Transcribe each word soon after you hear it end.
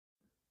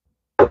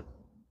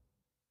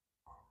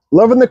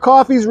Loving the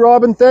coffees,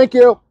 Robin. Thank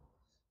you.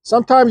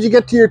 Sometimes you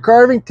get to your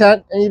carving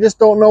tent and you just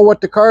don't know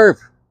what to carve.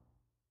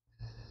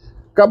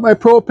 Got my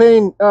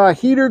propane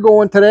heater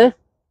going today.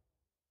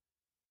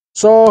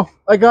 So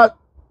I got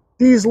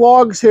these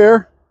logs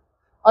here.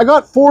 I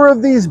got 4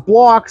 of these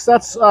blocks.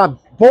 That's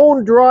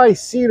bone dry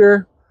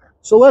cedar.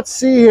 So let's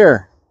see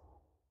here.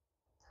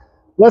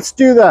 Let's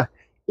do the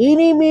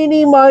eeny,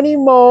 meeny, miny,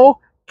 mo.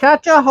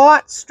 Catch a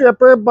hot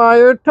stripper by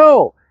her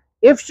toe.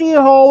 If she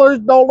hollers,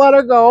 don't let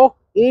her go.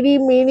 Eeny,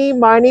 meeny,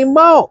 miny,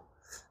 mo.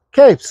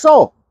 Okay,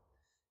 so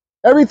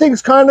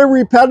everything's kind of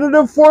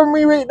repetitive for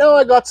me right now.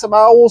 I got some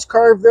owls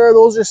carved there.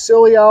 Those are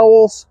silly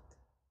owls.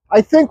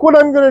 I think what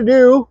I'm going to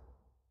do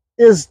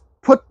is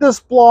put this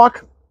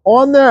block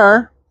on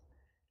there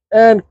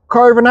and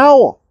carve an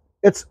owl.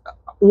 It's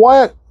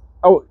why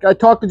I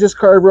talked to Just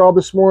Carve Rob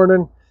this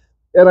morning,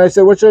 and I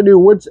said, what should I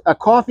do? A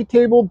coffee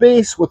table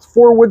base with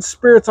 4 wood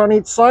spirits on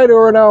each side,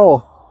 or an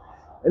owl?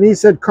 And he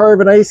said carve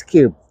an ice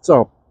cube.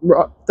 So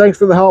thanks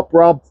for the help,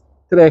 Rob,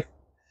 today.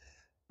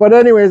 But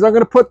anyways, I'm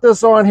going to put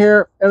this on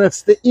here, and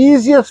it's the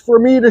easiest for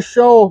me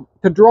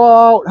to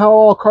draw out how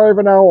I'll carve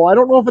an owl. I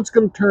don't know if it's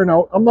going to turn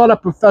out. I'm not a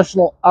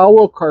professional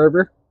owl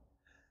carver.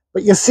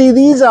 But you see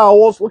these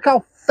owls, look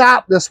how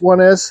fat this one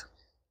is.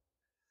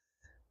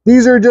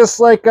 These are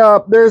just like,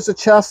 there's the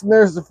chest and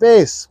there's the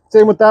face.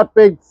 Same with that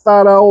big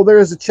fat owl,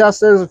 there's the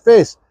chest, there's the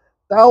face.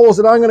 The owls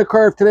that I'm going to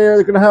carve today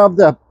are going to have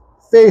the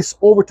face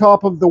over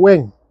top of the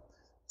wing.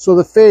 So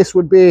the face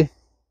would be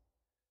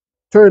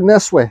turned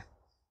this way.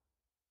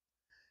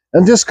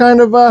 And just kind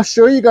of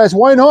show you guys,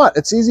 why not?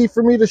 It's easy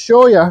for me to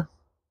show you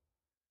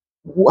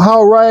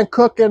how Ryan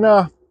Cook and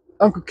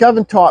Uncle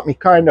Kevin taught me,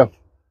 kind of.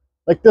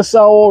 Like this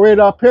owl right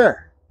up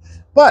here.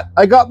 But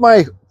I got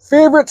my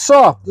favorite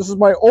saw. This is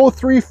my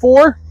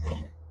 034.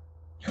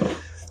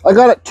 I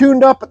got it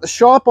tuned up at the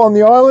shop on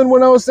the island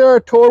when I was there.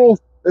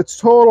 It's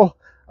total.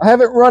 I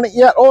haven't run it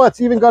yet. Oh, it's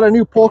even got a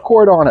new pull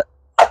cord on it.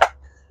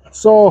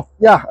 So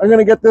yeah, I'm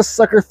gonna get this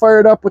sucker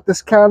fired up with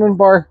this cannon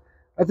bar.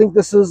 I think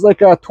this is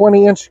like a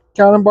 20-inch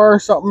cannon bar or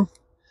something.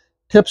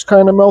 Tips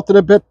kind of melted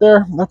a bit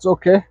there. That's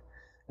okay.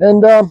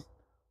 And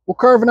we'll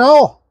carve an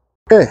owl.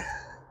 Okay.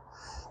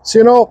 So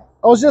you know,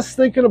 I was just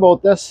thinking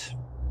about this.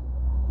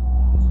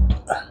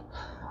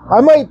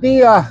 I might be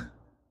a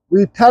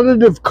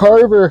repetitive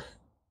carver.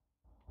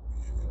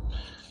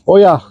 Oh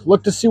yeah,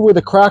 look to see where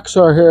the cracks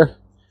are here.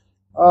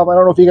 I don't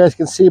know if you guys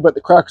can see, but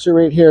the cracks are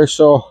right here.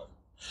 So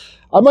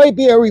I might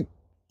be a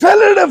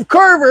repetitive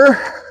carver.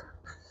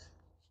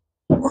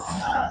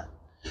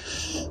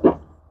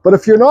 But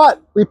if you're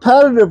not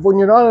repetitive, when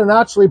you're not a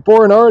naturally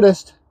born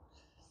artist,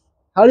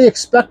 how do you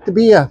expect to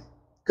be a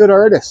good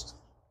artist?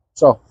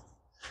 So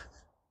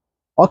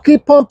I'll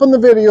keep pumping the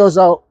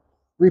videos out.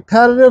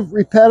 Repetitive,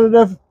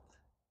 repetitive,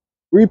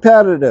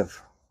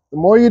 repetitive. The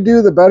more you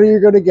do, the better you're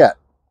going to get.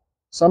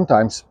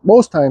 Sometimes.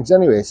 Most times,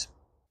 anyways.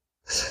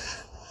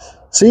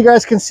 So you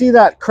guys can see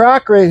that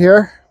crack right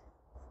here.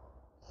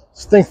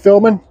 This thing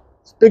filming.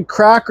 This big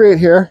crack right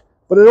here.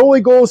 But it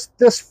only goes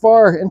this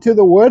far into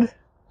the wood.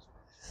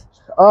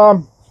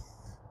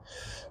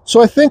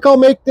 So I think I'll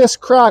make this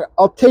crack.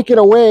 I'll take it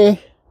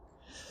away.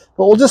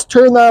 But we'll just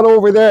turn that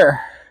over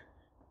there.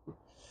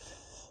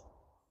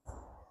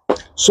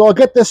 So I'll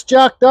get this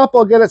jacked up,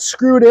 I'll get it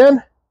screwed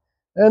in,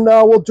 and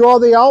we'll draw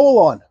the owl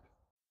on.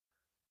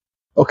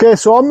 Okay,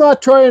 so I'm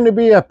not trying to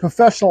be a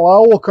professional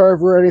owl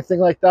carver or anything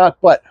like that,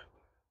 but,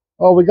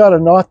 oh, we got a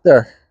knot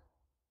there.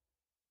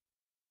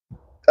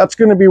 That's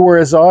going to be where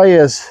his eye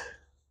is.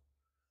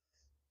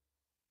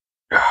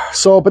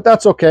 So, but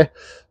that's okay.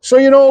 So,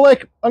 you know,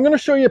 like, I'm going to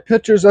show you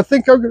pictures. I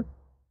think I'm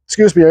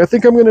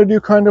going to do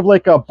kind of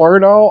like a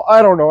barn owl.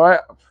 I don't know.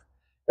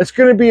 It's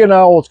going to be an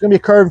owl. It's going to be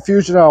a carved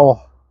fusion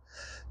owl.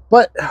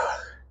 But I'm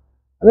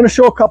going to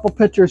show a couple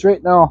pictures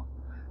right now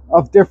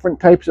of different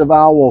types of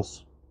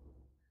owls.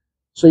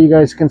 So you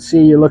guys can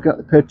see, you're looking at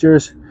the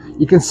pictures.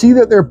 You can see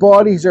that their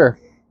bodies are,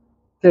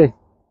 okay,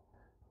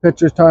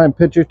 picture time,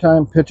 picture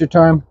time, picture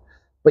time.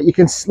 But you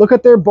can look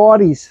at their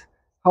bodies,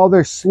 how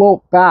they're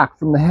sloped back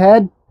from the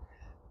head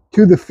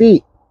to the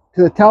feet,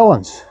 to the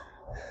talons.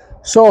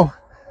 So,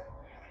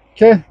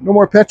 okay, no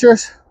more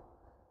pictures.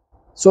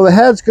 So the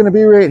head's going to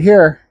be right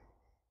here,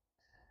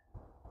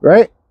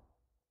 right?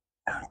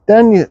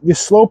 Then you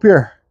slope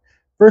your,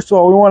 first of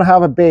all, we want to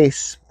have a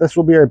base. This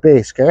will be our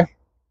base, okay?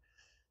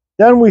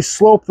 Then we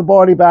slope the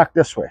body back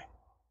this way.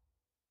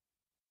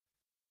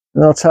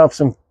 Now let's have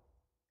some,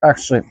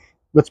 actually,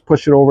 let's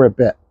push it over a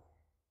bit.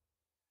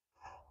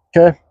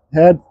 Okay,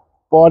 head,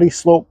 body,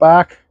 slope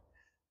back,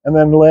 and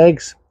then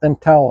legs, then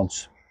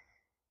talons.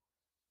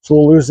 So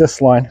we'll lose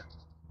this line.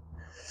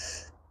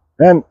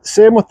 And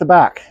same with the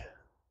back.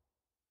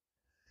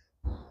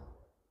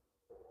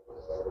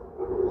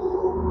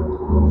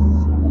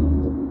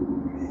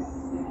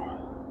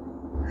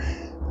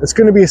 It's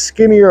going to be a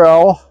skinnier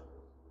owl.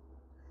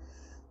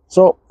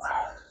 So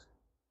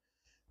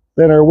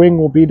then our wing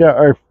will be down,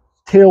 our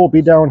tail will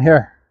be down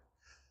here.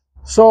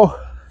 So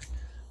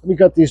we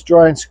got these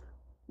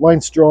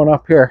lines drawn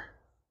up here.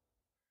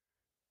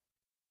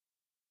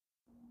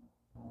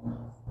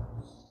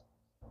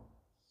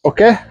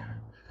 Okay,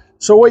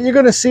 so what you're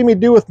going to see me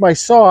do with my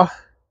saw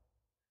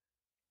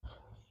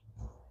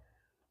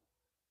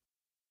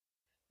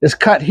is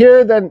cut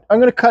here, then I'm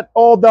going to cut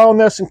all down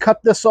this and cut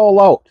this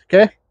all out,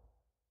 okay?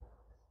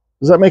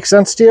 Does that make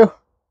sense to you?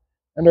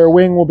 And our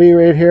wing will be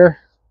right here,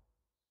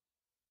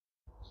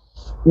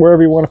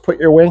 wherever you want to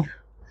put your wing.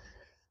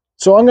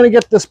 So I'm going to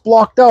get this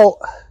blocked out.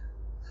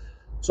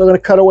 So I'm going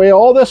to cut away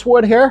all this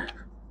wood here,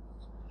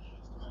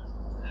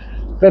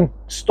 then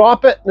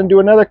stop it, and do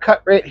another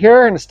cut right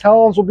here, and its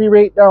talons will be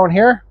right down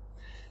here.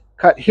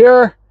 Cut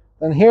here,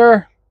 then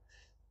here,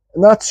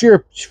 and that's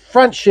your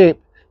front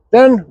shape.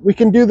 Then we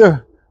can do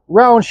the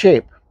round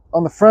shape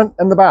on the front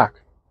and the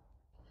back.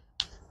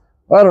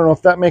 I don't know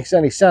if that makes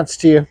any sense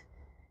to you.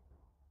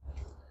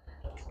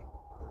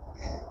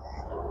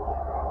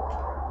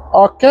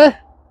 Okay?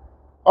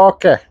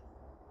 Okay.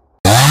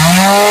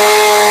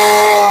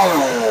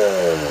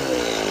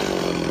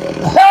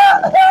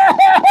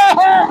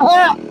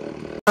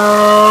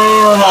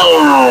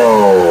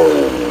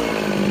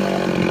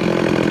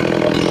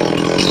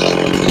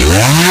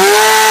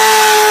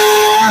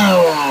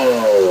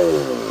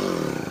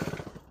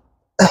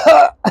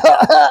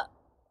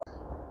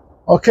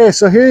 Okay,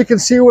 so here you can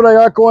see what I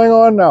got going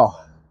on now.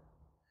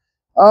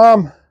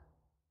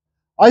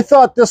 I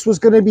thought this was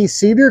going to be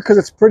cedar because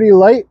it's pretty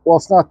light. Well,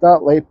 it's not that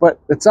light, but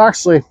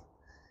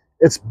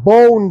it's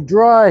bone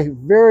dry,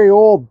 very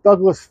old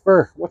Douglas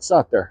fir. What's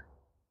that there?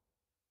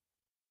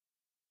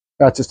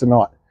 That's just a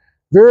knot.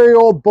 Very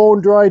old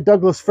bone dry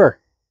Douglas fir.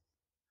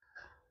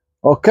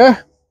 Okay,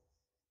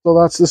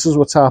 so this is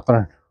what's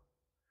happening.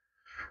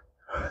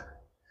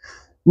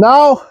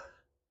 Now,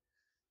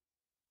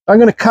 I'm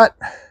going to cut.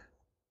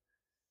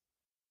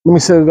 Let me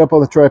set it up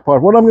on the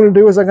tripod. What I'm going to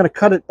do is I'm going to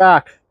cut it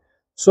back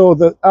so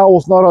the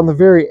owl's not on the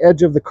very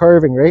edge of the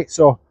carving, right?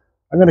 So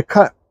I'm going to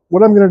cut.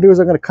 What I'm going to do is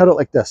I'm going to cut it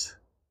like this.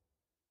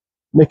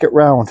 Make it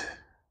round.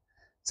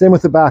 Same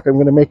with the back. I'm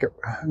going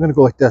to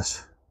go like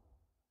this.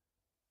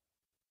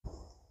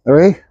 All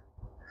right?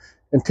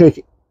 And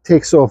take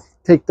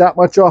that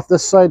much off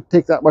this side,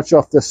 take that much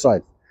off this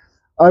side.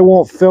 I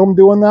won't film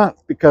doing that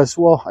because,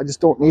 well, I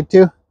just don't need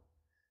to.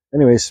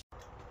 Anyways.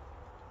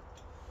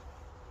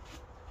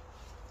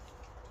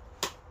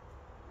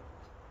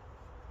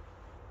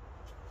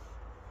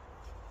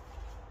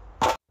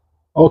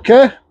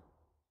 Okay.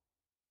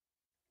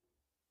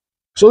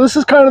 So this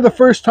is kind of the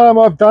first time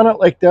I've done it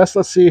like this.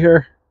 Let's see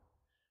here.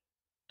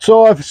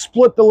 So I've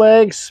split the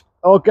legs.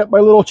 I'll get my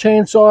little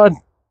chainsaw,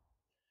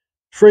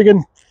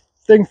 friggin'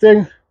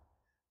 thing.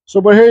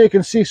 So, but here you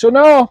can see. So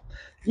now,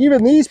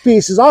 even these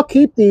pieces, I'll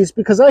keep these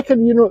because I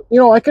can, you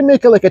know, I can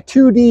make it like a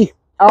 2D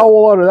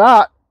owl out of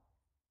that.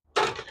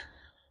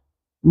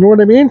 You know what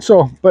I mean?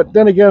 So, but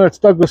then again, it's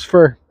Douglas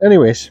fir.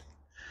 Anyways,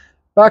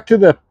 back to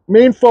the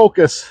main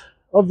focus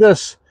of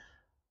this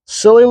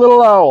silly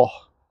little owl.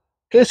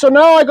 Okay, so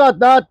now I got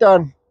that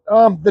done.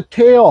 The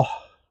tail.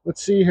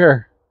 Let's see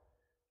here.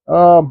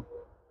 Well,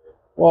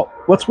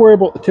 let's worry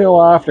about the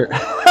tail after.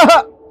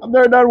 I've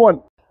never done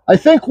one. I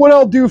think what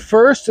I'll do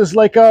first is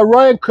like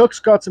Ryan Cook's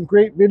got some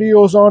great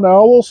videos on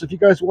owls. If you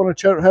guys want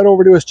to head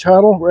over to his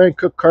channel, Ryan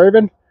Cook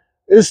Carving,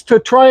 is to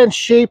try and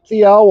shape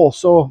the owl.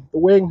 So the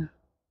wing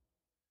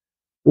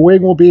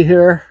will be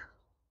here.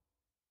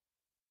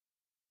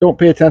 Don't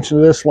pay attention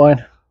to this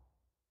line.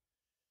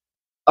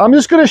 I'm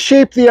just going to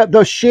shape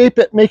shape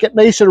it, make it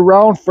nice and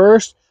round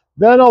first.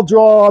 Then I'll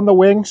draw on the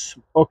wings,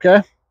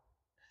 okay?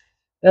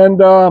 And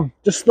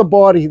just the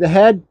body, the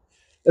head,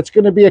 it's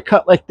going to be a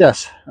cut like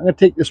this. I'm going to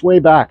take this way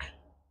back.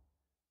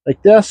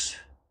 Like this.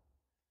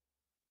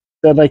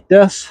 Then like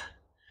this.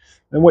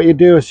 And what you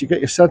do is you get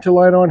your center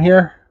line on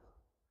here.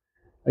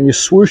 And you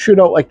swoosh it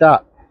out like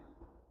that.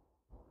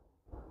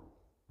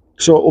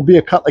 So it will be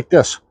a cut like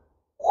this.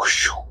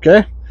 Whoosh,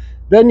 okay?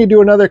 Then you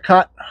do another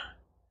cut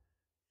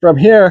from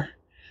here.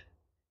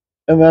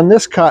 And then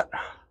this cut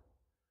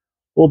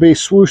will be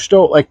swooshed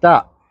out like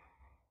that.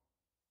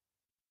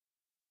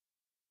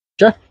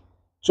 Okay?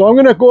 So I'm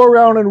going to go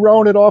around and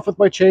round it off with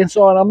my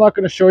chainsaw, and I'm not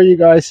going to show you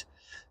guys.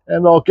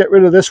 And I'll get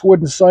rid of this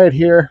wooden side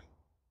here.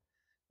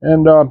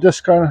 And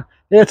just kind of,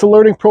 yeah, it's a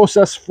learning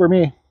process for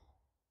me.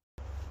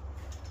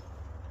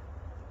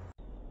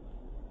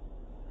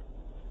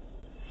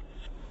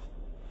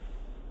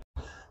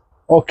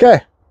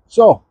 Okay,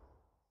 so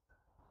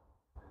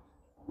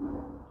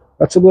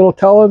got some little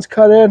talons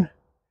cut in.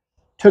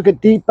 Took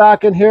it deep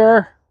back in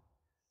here.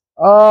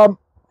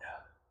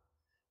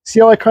 See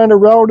how I kind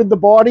of rounded the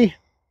body?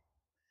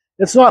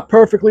 It's not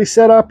perfectly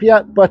set up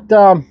yet, but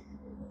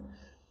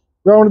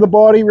rounded the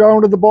body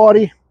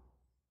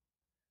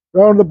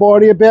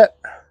a bit.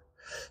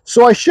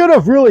 So I should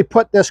have really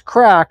put this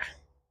crack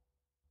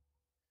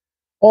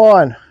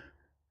on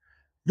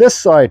this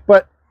side,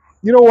 but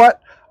you know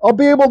what? I'll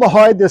be able to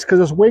hide this because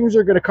his wings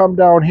are going to come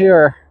down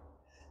here.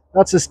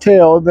 That's his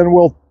tail, and then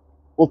we'll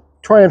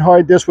try and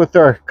hide this with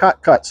our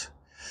cuts.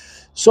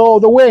 So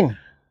the wing.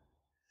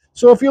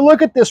 So if you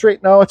look at this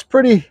right now, it's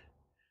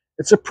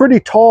a pretty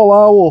tall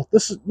owl.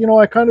 This is, you know,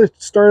 I kind of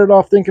started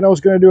off thinking I was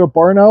going to do a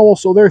barn owl,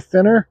 so they're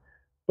thinner,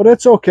 but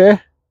it's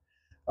okay.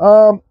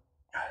 You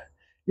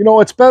know,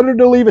 it's better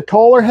to leave a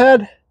taller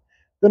head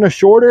than a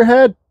shorter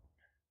head.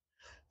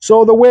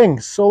 So the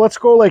wings, so let's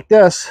go like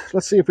this.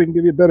 Let's see if we can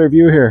give you a better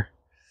view here.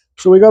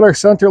 So we got our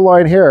center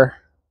line here.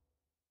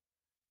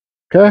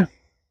 Okay.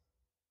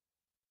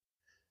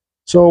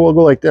 So we'll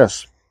go like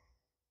this.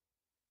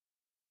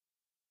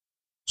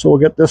 So we'll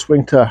get this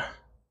wing to,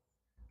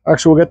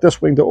 actually we'll get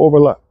this wing to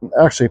overlap.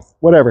 Actually,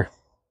 whatever.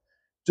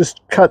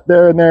 Just cut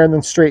there and there and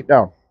then straight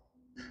down.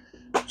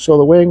 So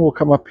the wing will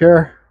come up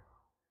here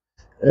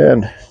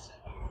and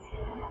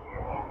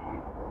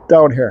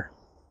down here.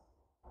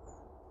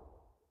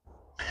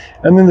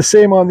 And then the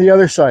same on the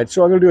other side.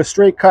 So I'm going to do a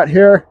straight cut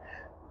here.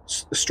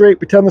 Straight,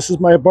 pretend this is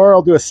my bar.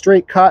 I'll do a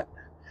straight cut.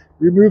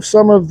 Remove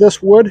some of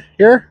this wood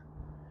here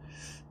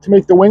to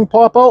make the wing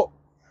pop out.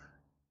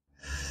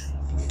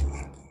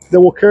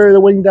 Then we'll carry the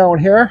wing down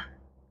here.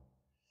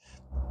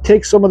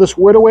 Take some of this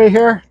wood away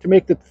here to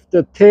make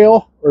the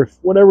tail, or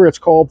whatever it's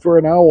called for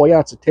an owl. Yeah,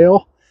 it's a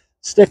tail.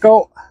 Stick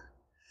out.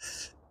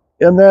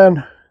 And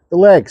then the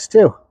legs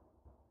too.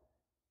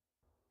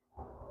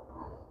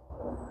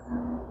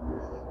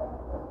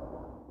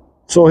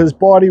 So his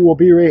body will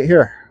be right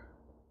here.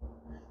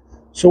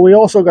 So we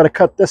also got to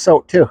cut this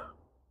out too.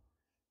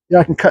 Yeah,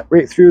 I can cut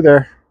right through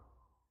there.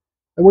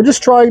 And we're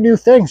just trying new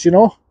things, you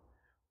know.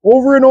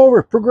 Over and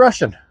over.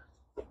 Progression.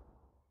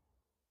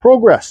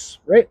 Progress,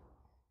 right?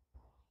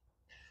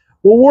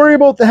 We'll worry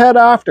about the head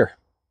after.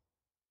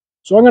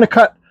 So I'm going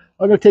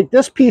to take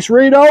this piece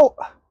right out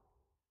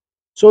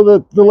so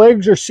that the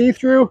legs are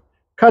see-through.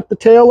 Cut the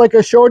tail like I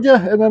showed you,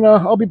 and then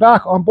I'll be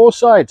back on both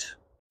sides.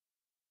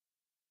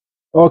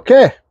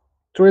 Okay.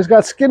 So he's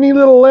got skinny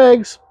little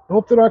legs. I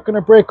hope they're not going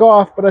to break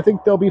off, but I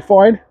think they'll be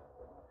fine.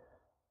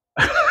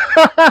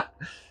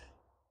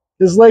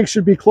 His legs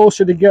should be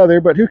closer together,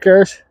 but who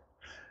cares?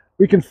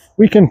 We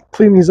can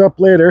clean these up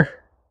later.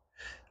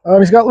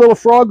 He's got little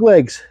frog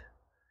legs.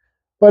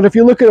 But if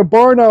you look at a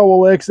barn owl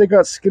legs, they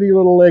got skinny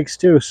little legs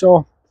too.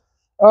 So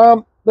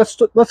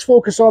let's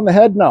focus on the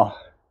head now.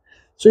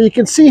 So you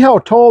can see how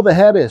tall the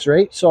head is,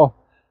 right? So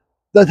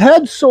the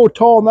head's so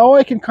tall, now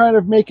I can kind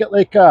of make it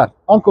like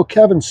Uncle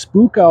Kevin's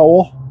spook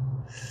owl.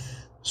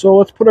 So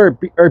let's put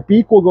our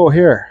beak will go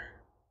here.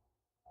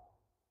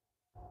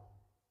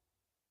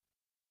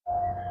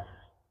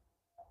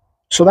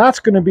 So that's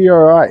going to be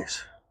our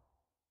eyes.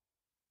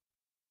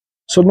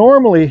 So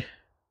normally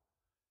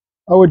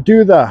I would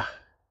do the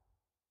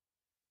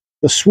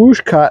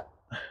swoosh cut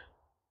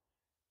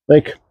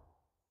like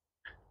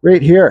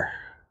right here.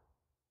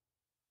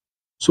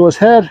 So his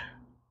head,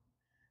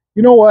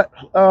 you know what?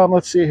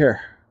 Let's see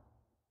here.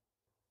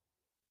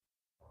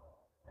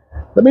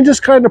 Let me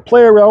just kind of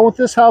play around with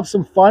this, have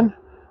some fun.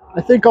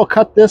 I think I'll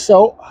cut this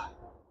out.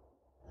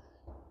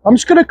 I'm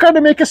just gonna kind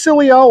of make a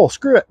silly owl.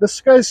 Screw it.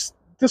 This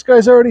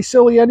guy's already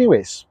silly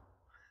anyways.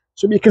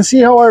 So you can see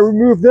how I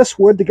remove this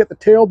wood to get the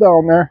tail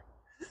down there.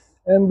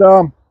 And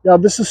yeah,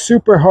 this is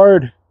super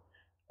hard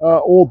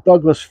old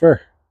Douglas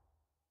fir.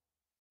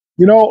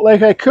 You know,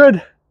 like I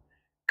could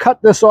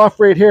cut this off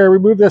right here,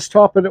 remove this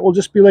top, and it will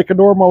just be like a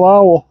normal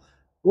owl.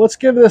 Let's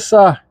give this,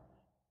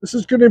 this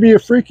is going to be a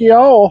freaky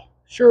owl.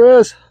 Sure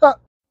is.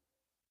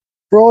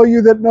 For all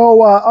you that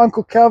know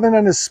Uncle Kevin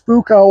and his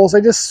spook owls,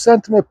 I just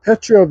sent him a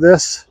picture of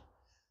this.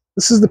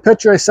 This is the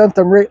picture I sent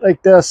him right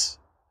like this.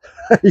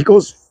 He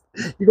goes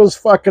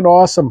fucking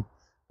awesome.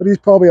 But he's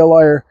probably a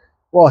liar.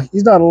 Well,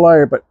 he's not a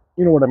liar, but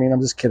you know what I mean.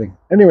 I'm just kidding.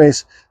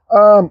 Anyways,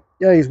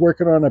 yeah, he's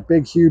working on a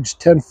big, huge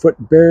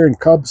 10-foot bear and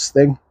cubs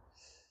thing.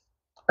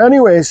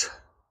 Anyways,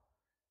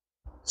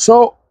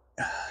 so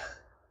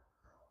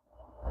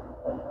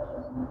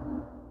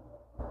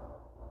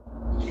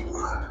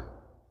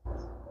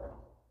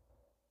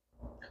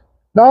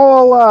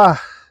now I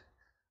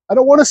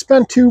don't want to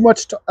spend too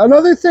much time.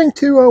 Another thing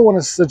too, I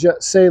want to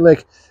say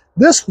like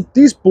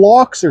these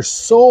blocks are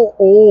so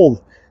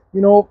old. You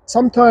know,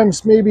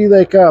 sometimes maybe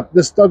like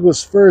this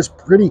Douglas fir is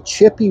pretty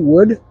chippy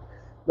wood.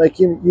 Like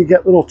you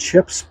get little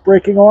chips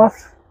breaking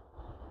off.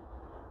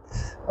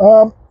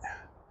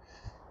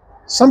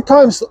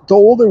 Sometimes the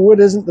older wood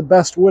isn't the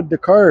best wood to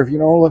carve, you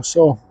know,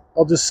 so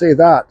I'll just say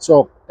that.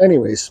 So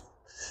anyways,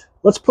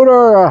 let's put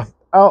our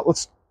out,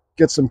 let's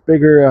get some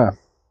bigger,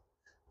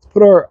 let's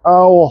put our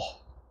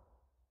owl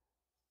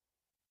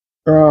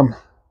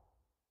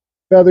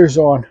feathers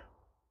on.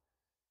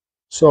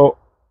 So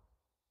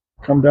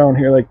come down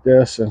here like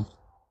this and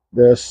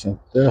this and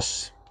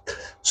this.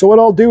 So what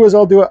I'll do is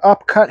I'll do an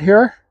up cut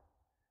here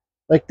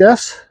like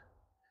this,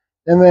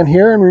 and then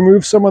here, and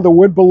remove some of the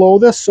wood below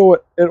this so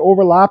it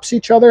overlaps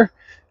each other.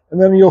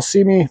 And then you'll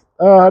see me,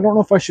 I don't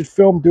know if I should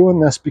film doing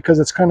this because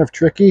it's kind of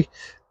tricky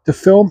to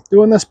film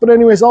doing this, but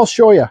anyways, I'll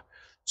show you.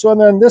 So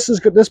and then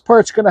this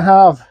part's going to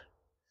have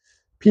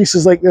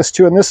pieces like this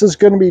too, and this is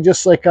going to be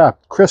just like a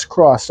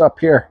crisscross up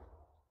here.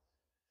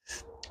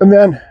 And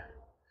then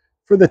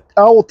for the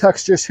owl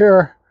textures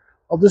here,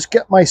 I'll just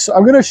get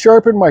I'm going to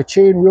sharpen my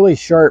chain really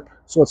sharp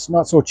so it's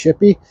not so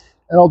chippy,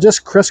 and I'll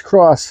just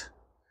crisscross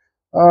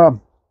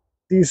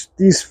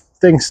these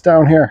things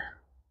down here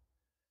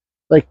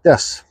like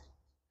this.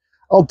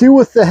 I'll deal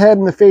with the head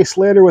and the face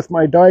later with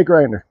my die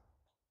grinder.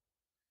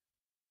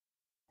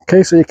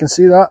 Okay, so you can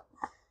see that.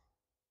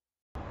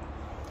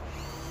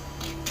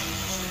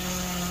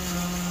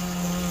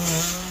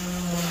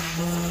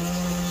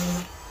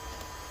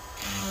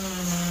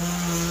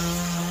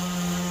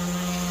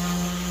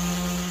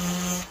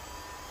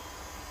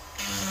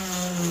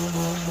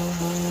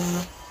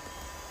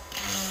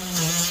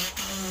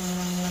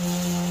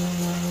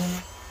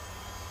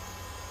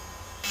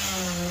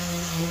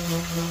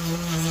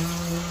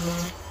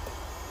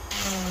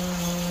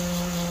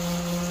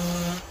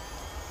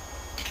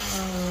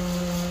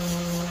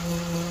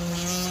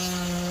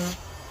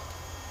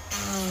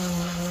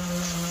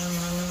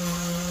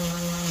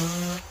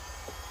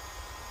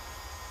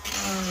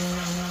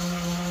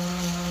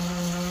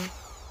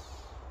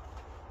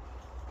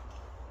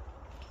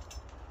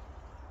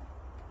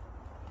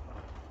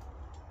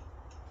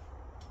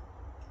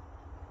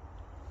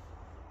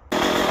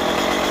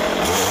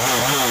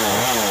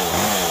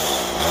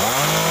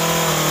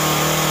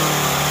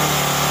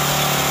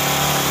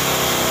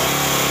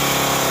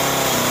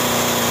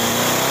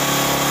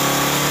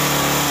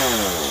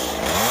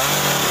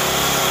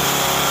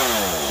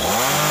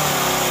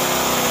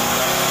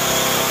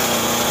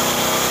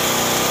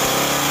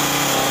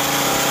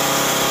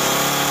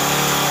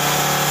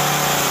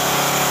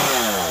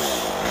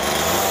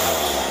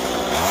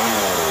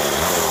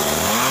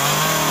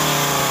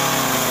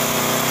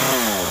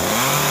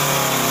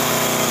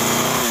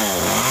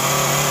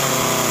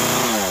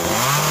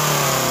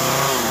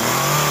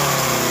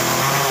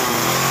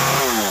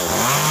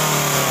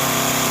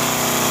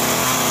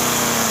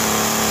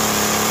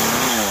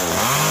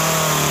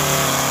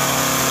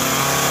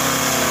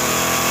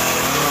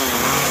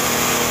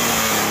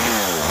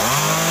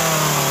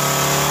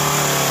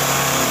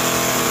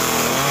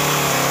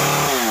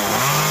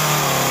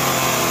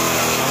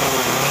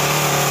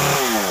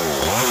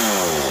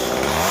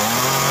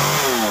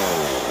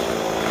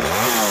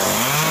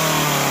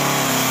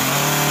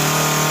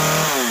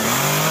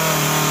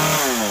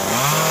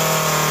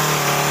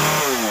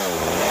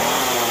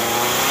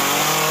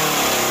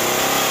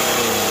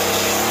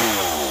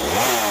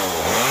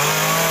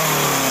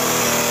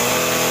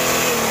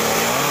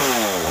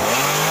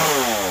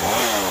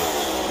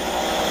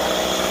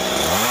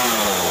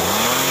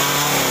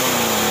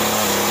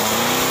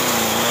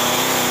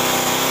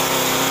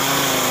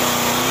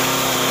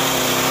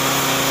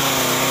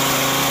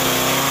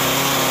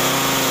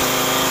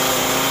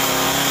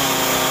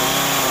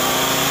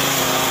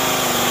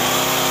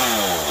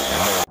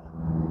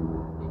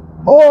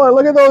 Oh,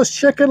 look at those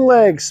chicken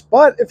legs.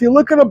 But if you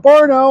look at a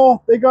barn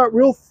owl, they got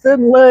real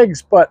thin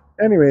legs. But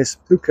anyways,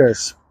 who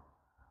cares?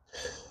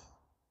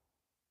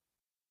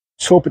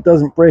 Just hope it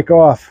doesn't break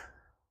off.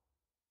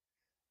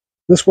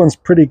 This one's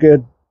pretty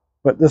good,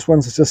 but this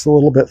one's just a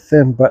little bit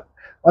thin. But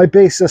I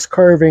base this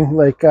carving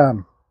like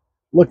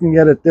looking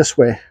at it this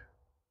way.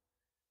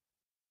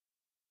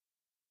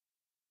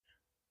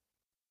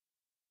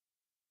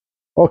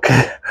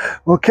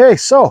 Okay,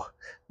 so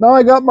now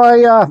I got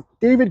my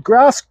David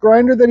grass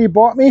grinder that he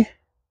bought me,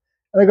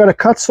 and I got a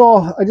cut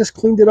saw. I just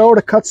cleaned it out,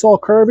 a cut saw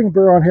carving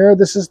burr on here.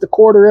 This is the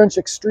 1/4 inch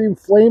extreme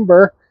flame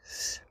burr.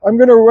 I'm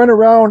going to run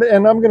around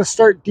and I'm going to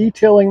start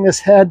detailing this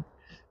head,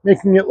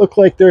 making it look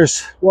like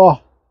there's,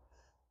 well,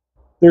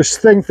 there's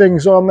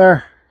things on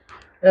there.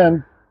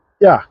 And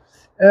yeah,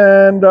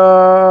 and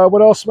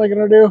what else am I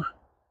going to do?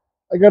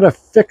 I got to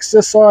fix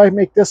this eye,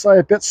 make this eye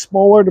a bit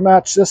smaller to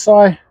match this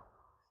eye.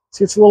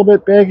 See, it's a little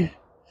bit big.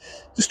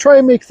 Just try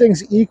and make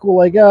things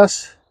equal, I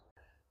guess.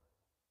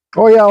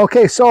 Oh yeah,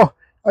 okay, so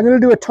I'm going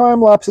to do a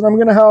time lapse and I'm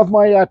going to have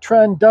my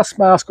Trend dust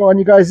mask on.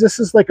 You guys, this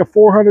is like a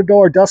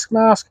 $400 dust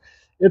mask.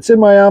 It's in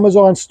my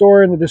Amazon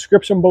store in the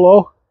description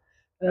below.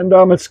 And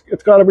it's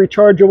got a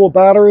rechargeable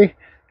battery.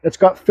 It's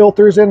got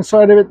filters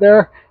inside of it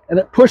there. And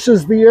it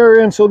pushes the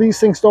air in so these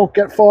things don't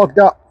get fogged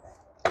up.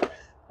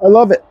 I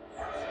love it.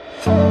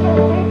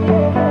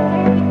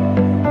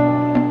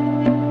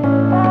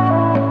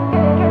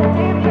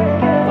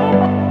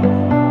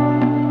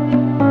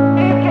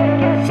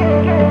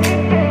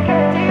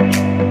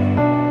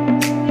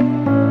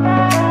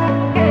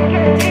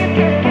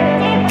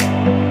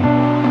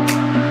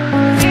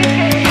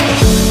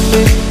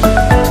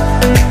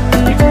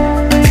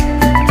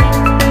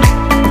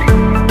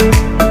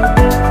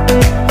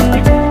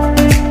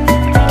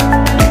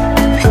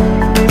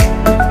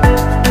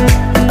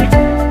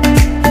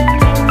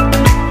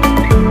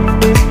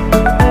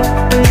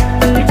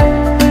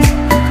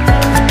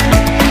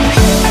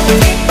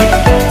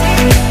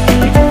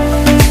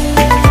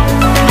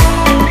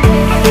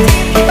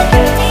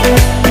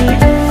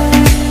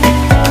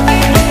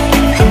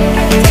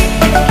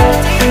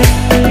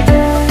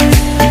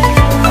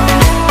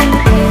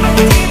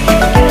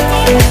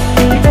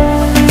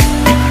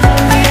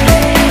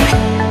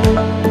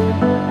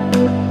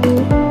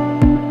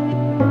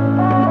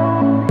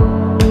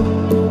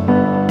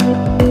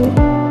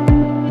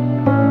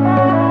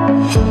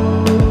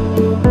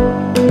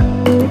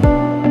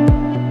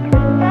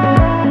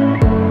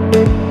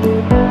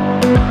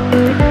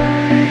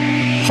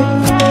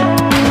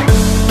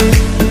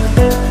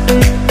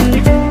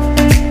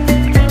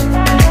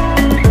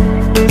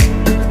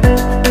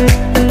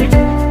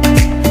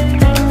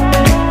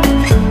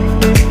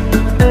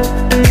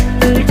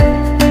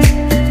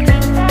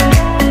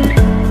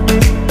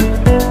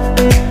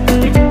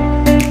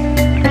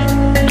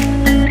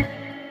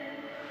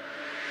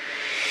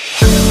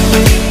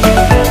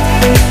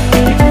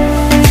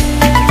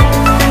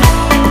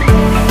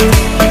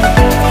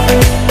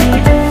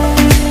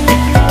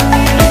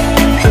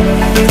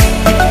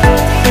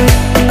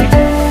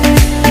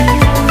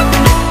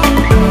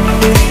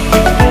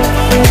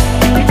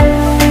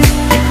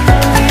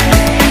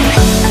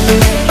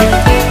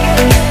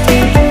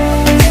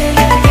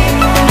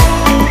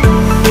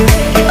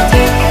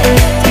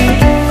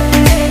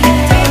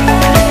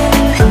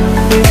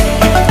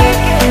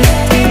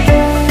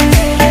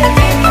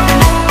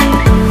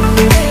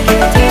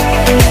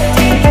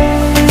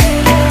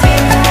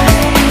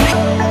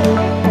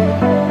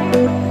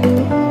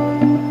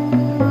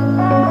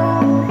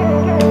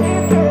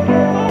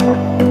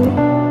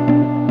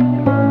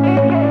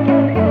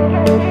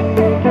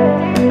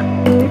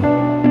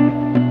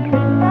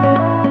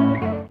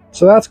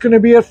 So that's going to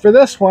be it for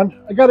this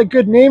one. I got a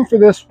good name for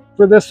this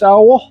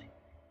owl.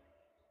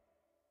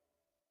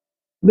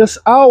 This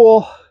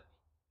owl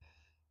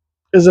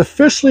is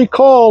officially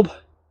called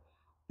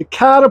the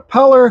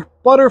caterpillar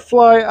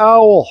butterfly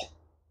owl.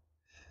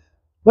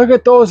 Look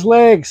at those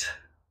legs.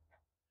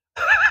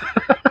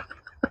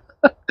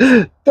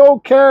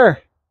 Don't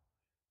care.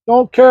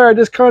 Don't care. I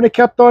just kind of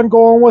kept on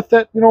going with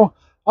it. You know,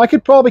 I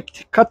could probably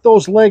cut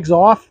those legs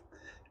off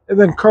and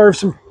then carve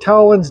some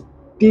talons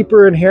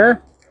deeper in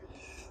here.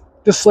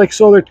 Just like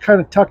so they're kind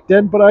of tucked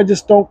in, but I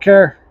just don't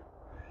care.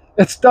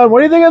 It's done. What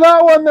do you think of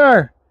that one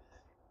there?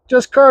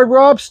 Just carved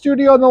Rob's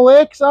studio on the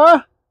lakes,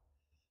 huh?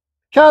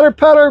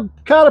 Caterpillar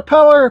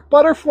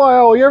butterfly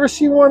owl. You ever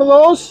seen one of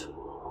those?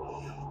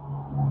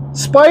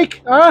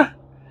 Spike, huh?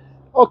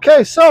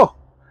 Okay, so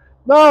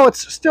no,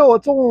 it's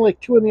only like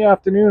 2 in the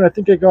afternoon. I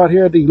think I got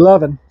here at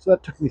 11, so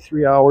that took me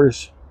 3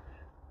 hours.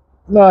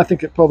 No, I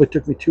think it probably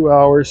took me 2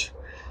 hours.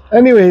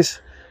 Anyways,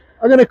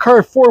 I'm going to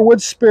carve 4 wood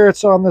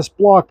spirits on this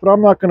block, but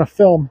I'm not going to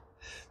film.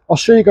 I'll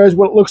show you guys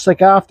what it looks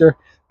like after,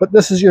 but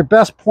this is your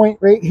best point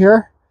right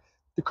here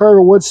to carve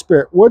a wood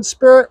spirit. Wood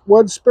spirit,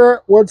 wood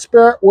spirit, wood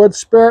spirit, wood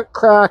spirit,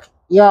 crack.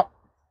 Yep.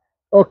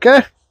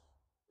 Okay.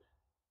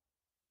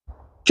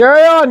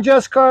 Carry on,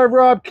 Just Carve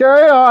Rob,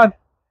 carry on.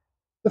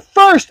 The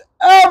first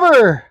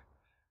ever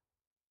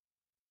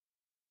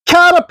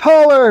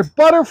caterpillar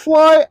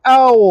butterfly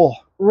owl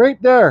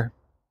right there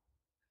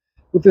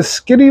with the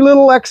skinny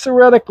little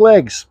exoretic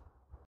legs.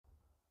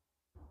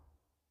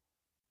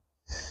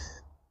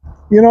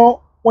 You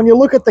know, when you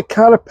look at the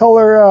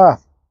caterpillar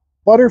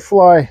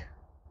butterfly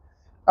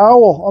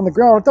owl on the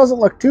ground, it doesn't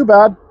look too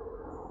bad,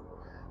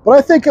 but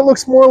I think it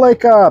looks more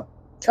like a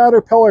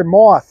caterpillar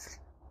moth.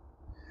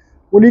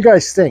 What do you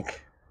guys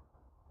think?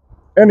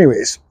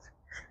 Anyways,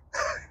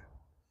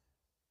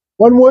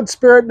 1 wood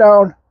spirit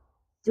down,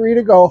 3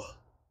 to go.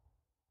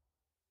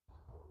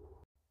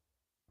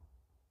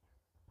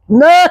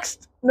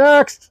 Next.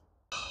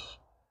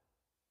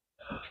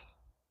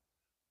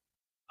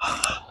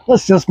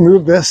 Let's just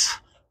move this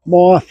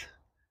moth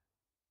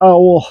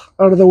owl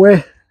out of the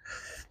way.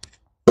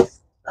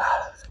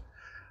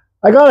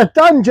 I got it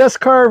done, Just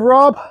Carve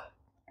Rob.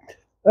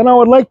 And I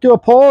would like to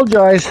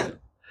apologize.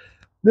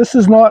 This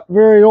is not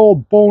very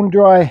old bone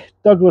dry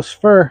Douglas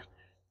fir.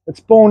 It's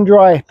bone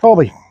dry,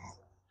 probably,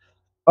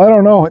 I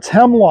don't know, it's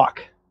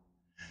hemlock.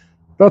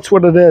 That's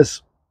what it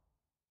is.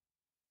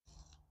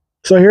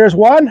 So here's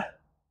 1,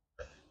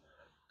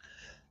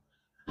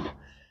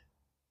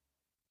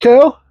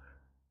 2,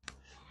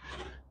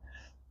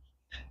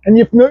 and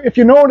if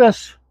you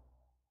notice,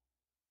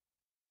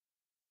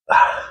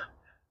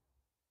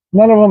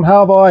 none of them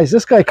have eyes.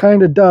 This guy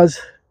kind of does.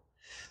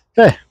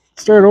 Okay,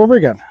 start over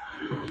again.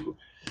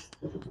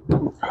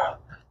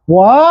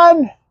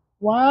 1,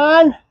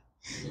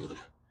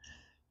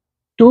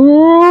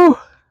 2,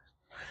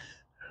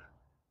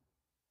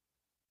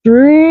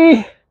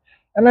 3,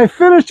 and I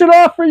finished it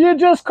off for you,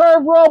 Just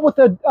Carve Rob, with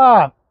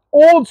a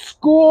old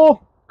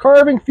school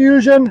Carving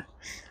Fusion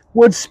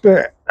wood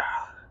spirit.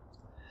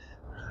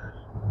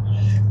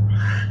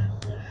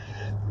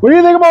 What do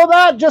you think about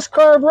that, Just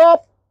Carve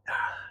Rob?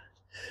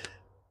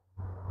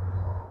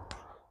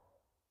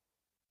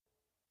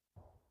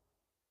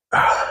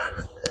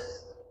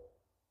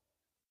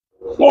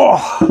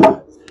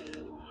 Oh.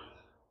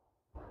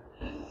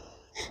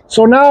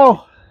 So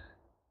now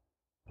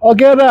I'll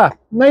get a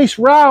nice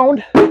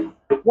round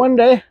one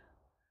day.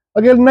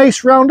 I'll get a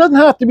nice round, doesn't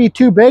have to be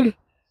too big,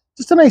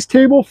 just a nice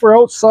table for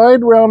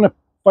outside around the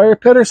fire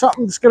pit or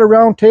something. Just get a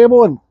round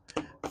table and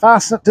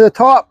fasten it to the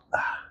top.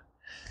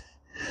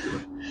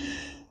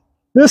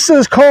 This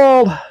is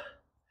called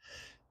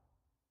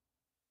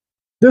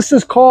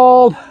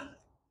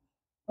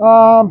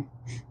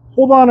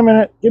hold on a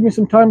minute, give me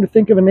some time to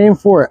think of a name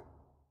for it.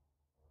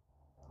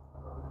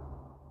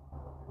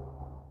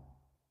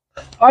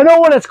 I know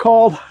what it's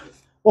called.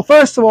 Well,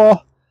 first of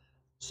all,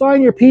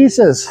 sign your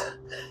pieces.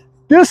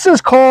 This is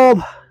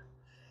called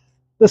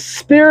the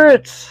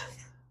Spirits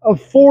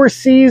of 4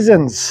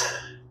 Seasons.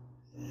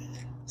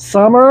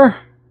 Summer,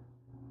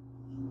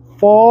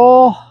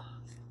 fall,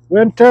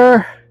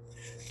 winter,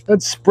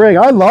 and spring.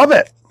 I love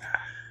it.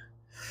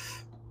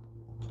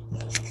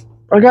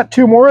 I got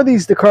 2 more of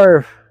these to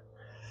carve.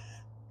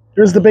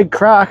 There's the big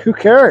crack. Who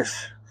cares?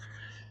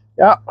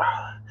 Yeah.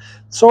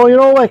 So, you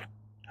know, like,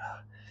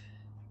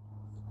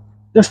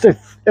 just an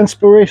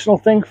inspirational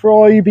thing for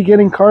all you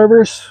beginning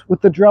carvers with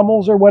the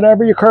Dremels or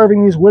whatever. You're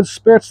carving these wood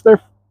spirits.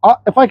 They're,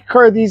 if I could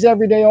carve these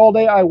every day, all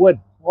day, I would.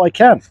 Well, I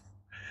can.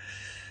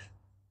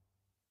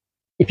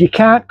 If you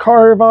can't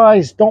carve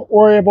eyes, don't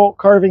worry about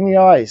carving the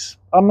eyes.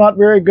 I'm not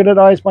very good at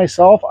eyes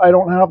myself. I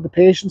don't have the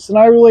patience, and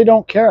I really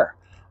don't care.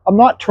 I'm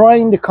not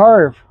trying to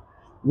carve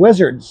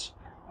wizards.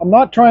 I'm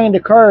not trying to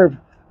carve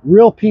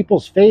real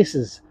people's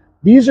faces.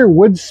 These are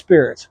wood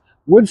spirits.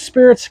 Wood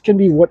spirits can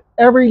be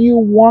whatever you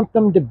want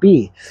them to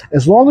be.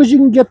 As long as you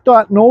can get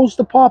that nose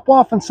to pop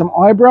off and some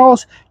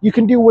eyebrows, you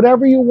can do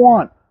whatever you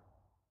want.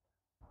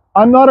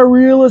 I'm not a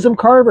realism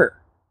carver.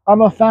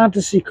 I'm a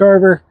fantasy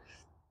carver.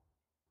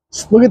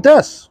 Look at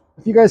this.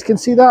 If you guys can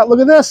see that, look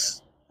at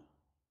this.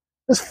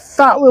 This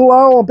fat little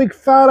owl, big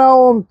fat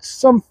owl, and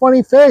some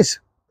funny face.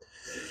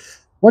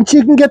 Once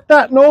you can get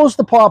that nose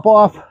to pop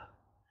off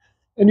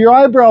and your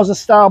eyebrows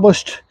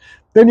established,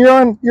 then you're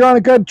on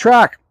a good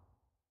track.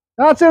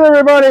 That's it,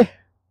 everybody.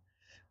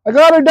 I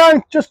got her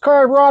done. Just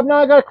carved, Rob. Now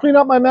I got to clean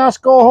up my mess,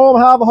 go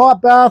home, have a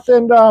hot bath,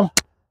 and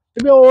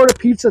maybe I'll order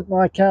pizza. No,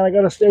 I can't. I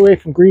got to stay away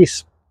from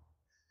grease.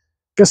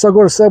 Guess I'll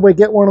go to Subway,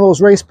 get one of those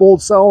rice bowl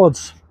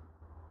salads.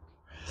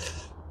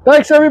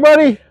 Thanks,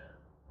 everybody.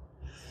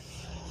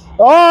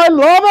 Oh, I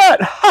love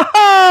it. Ha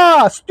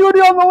ha!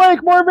 Studio on the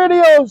lake, more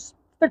videos.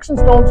 Sticks and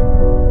stones.